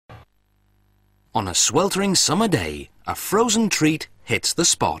On a sweltering summer day, a frozen treat hits the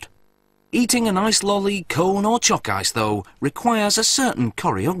spot. Eating an ice lolly, cone or chalk ice, though, requires a certain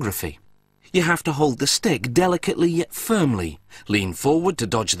choreography. You have to hold the stick delicately yet firmly, lean forward to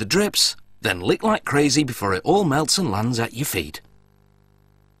dodge the drips, then lick like crazy before it all melts and lands at your feet.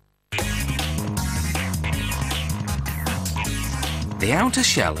 The outer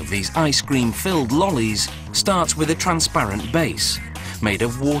shell of these ice cream-filled lollies starts with a transparent base, made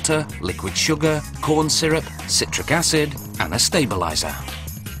of water, liquid sugar, corn syrup, citric acid and a stabilizer.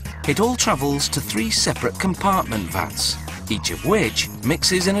 It all travels to 3 separate compartment vats, each of which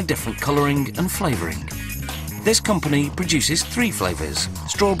mixes in a different colouring and flavouring. This company produces 3 flavours: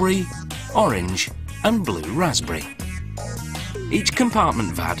 strawberry, orange and blue raspberry. Each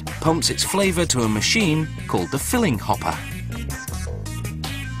compartment vat pumps its flavour to a machine called the filling hopper.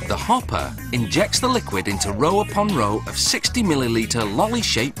 The hopper injects the liquid into row upon row of 60 millilitre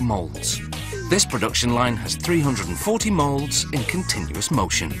lolly-shaped moulds. This production line has 340 moulds in continuous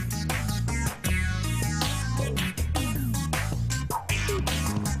motion.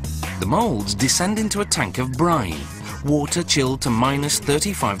 The moulds descend into a tank of brine, water chilled to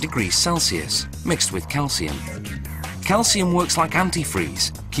 -35°C, mixed with calcium. Calcium works like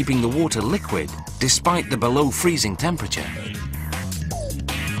antifreeze, keeping the water liquid despite the below freezing temperature.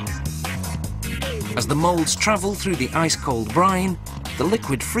 As the moulds travel through the ice-cold brine, the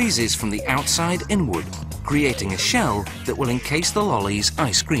liquid freezes from the outside inward, creating a shell that will encase the lolly's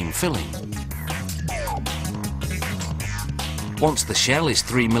ice cream filling. Once the shell is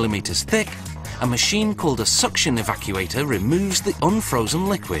 3 millimeters thick, a machine called a suction evacuator removes the unfrozen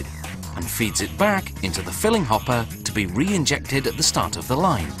liquid and feeds it back into the filling hopper to be re-injected at the start of the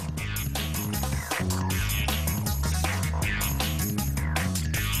line.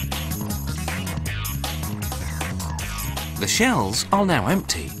 The shells are now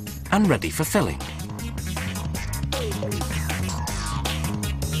empty and ready for filling.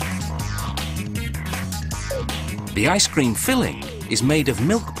 The ice cream filling is made of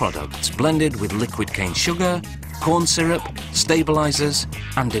milk products blended with liquid cane sugar, corn syrup, stabilizers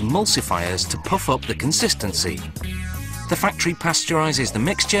and emulsifiers to puff up the consistency. The factory pasteurizes the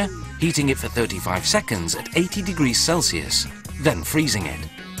mixture, heating it for 35 seconds at 80°C, then freezing it.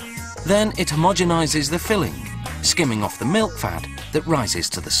 Then it homogenizes the filling, skimming off the milk fat that rises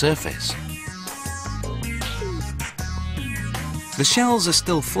to the surface. The shells are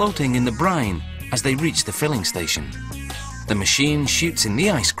still floating in the brine as they reach the filling station. The machine shoots in the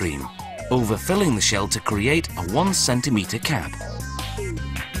ice cream, overfilling the shell to create a 1 centimeter cap.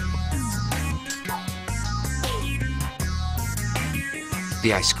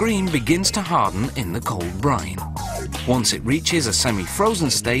 The ice cream begins to harden in the cold brine. Once it reaches a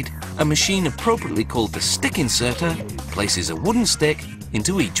semi-frozen state, a machine appropriately called the stick inserter places a wooden stick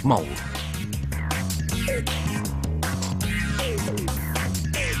into each mould.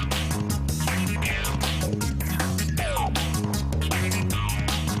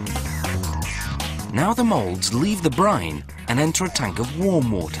 Now the moulds leave the brine and enter a tank of warm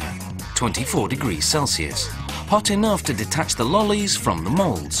water, 24°C, hot enough to detach the lollies from the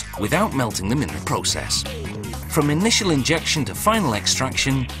moulds without melting them in the process. From initial injection to final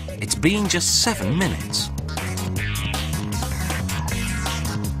extraction, it's been just 7 minutes.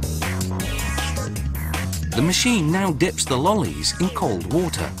 The machine now dips the lollies in cold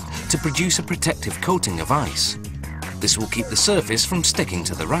water to produce a protective coating of ice. This will keep the surface from sticking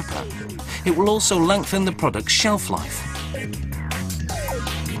to the wrapper. It will also lengthen the product's shelf life.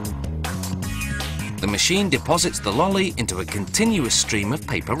 The machine deposits the lolly into a continuous stream of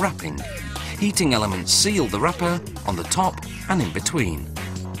paper wrapping. Heating elements seal the wrapper on the top and in between.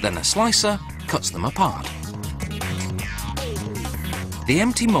 Then a slicer cuts them apart. The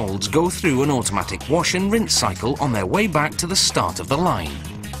empty moulds go through an automatic wash and rinse cycle on their way back to the start of the line.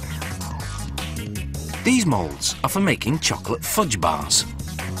 These moulds are for making chocolate fudge bars.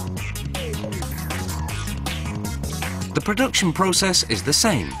 The production process is the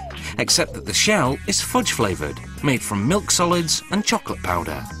same, except that the shell is fudge flavoured, made from milk solids and chocolate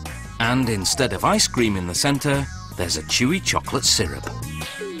powder. And instead of ice cream in the centre, there's a chewy chocolate syrup.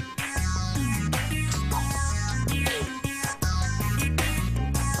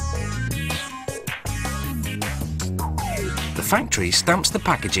 The factory stamps the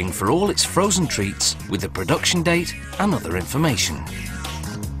packaging for all its frozen treats with the production date and other information.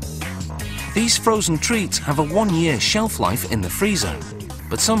 These frozen treats have a 1-year shelf life in the freezer,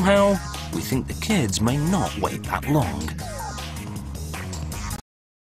 but somehow we think the kids may not wait that long.